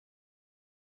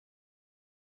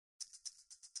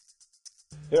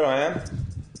Here I am.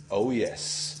 Oh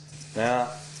yes. Now,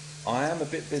 I am a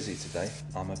bit busy today.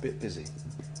 I'm a bit busy.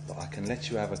 But I can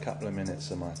let you have a couple of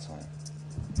minutes of my time.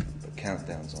 But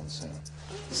countdown's on soon.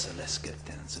 So let's get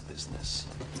down to business.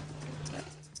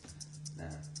 Now,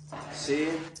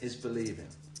 seeing is believing.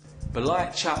 But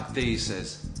like Chuck D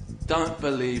says, don't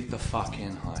believe the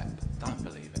fucking hype. Don't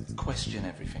believe it. Question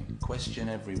everything. Question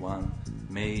everyone.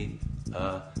 Me,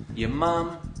 your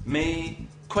mum, me.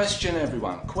 Question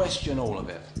everyone. Question all of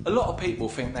it. A lot of people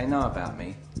think they know about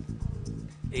me.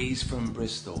 He's from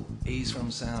Bristol. He's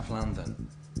from South London.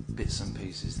 Bits and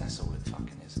pieces, that's all it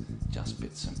fucking is. Just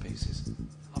bits and pieces.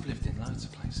 I've lived in loads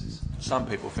of places. Some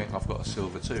people think I've got a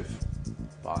silver tooth,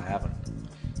 but I haven't.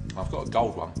 I've got a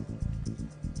gold one.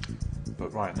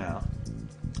 But right now,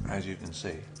 as you can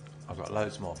see, I've got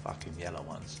loads more fucking yellow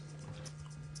ones.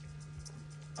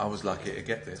 I was lucky to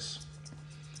get this.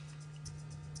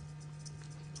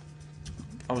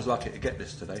 I was lucky to get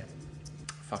this today.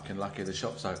 Fucking lucky the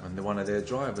shop's open. One of their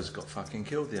drivers got fucking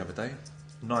killed the other day.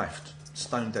 Knifed.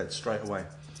 Stone dead straight away.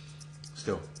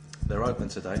 Still, they're open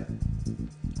today.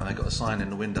 And they got a sign in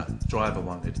the window. Driver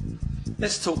wanted.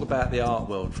 Let's talk about the art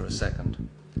world for a second.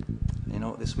 You know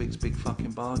what this week's big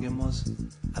fucking bargain was?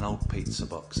 An old pizza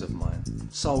box of mine.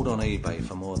 Sold on eBay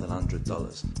for more than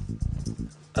 $100.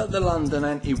 At the London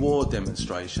anti-war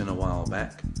demonstration a while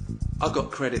back, I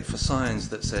got credit for signs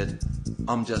that said,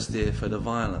 "I'm just here for the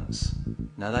violence."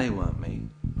 Now they weren't me,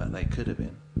 but they could have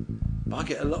been. But I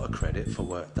get a lot of credit for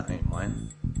work that ain't mine.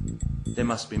 There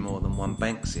must be more than one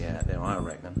Banksy out there, I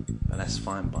reckon, but that's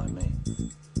fine by me.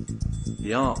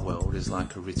 The art world is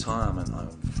like a retirement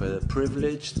home for the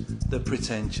privileged, the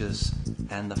pretentious,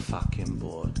 and the fucking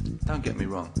bored. Don't get me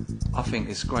wrong, I think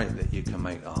it's great that you can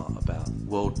make art about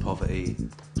world poverty,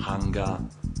 hunger,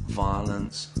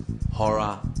 violence,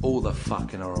 horror, all the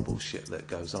fucking horrible shit that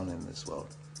goes on in this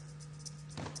world.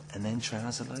 And then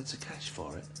trouser loads of cash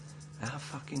for it. How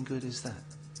fucking good is that?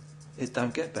 It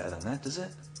don't get better than that, does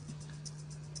it?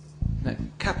 Now,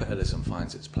 capitalism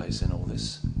finds its place in all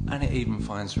this, and it even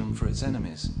finds room for its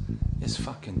enemies. It's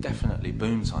fucking definitely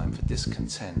boom time for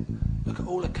discontent. Look at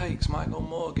all the cakes Michael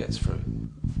Moore gets through.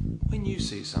 When you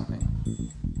see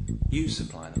something, you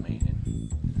supply the meaning.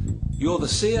 You're the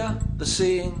seer, the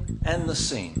seeing, and the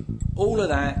seen. All of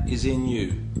that is in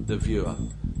you, the viewer.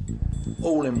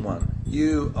 All in one.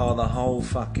 You are the whole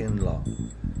fucking lot.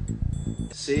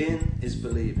 Seeing is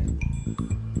believing.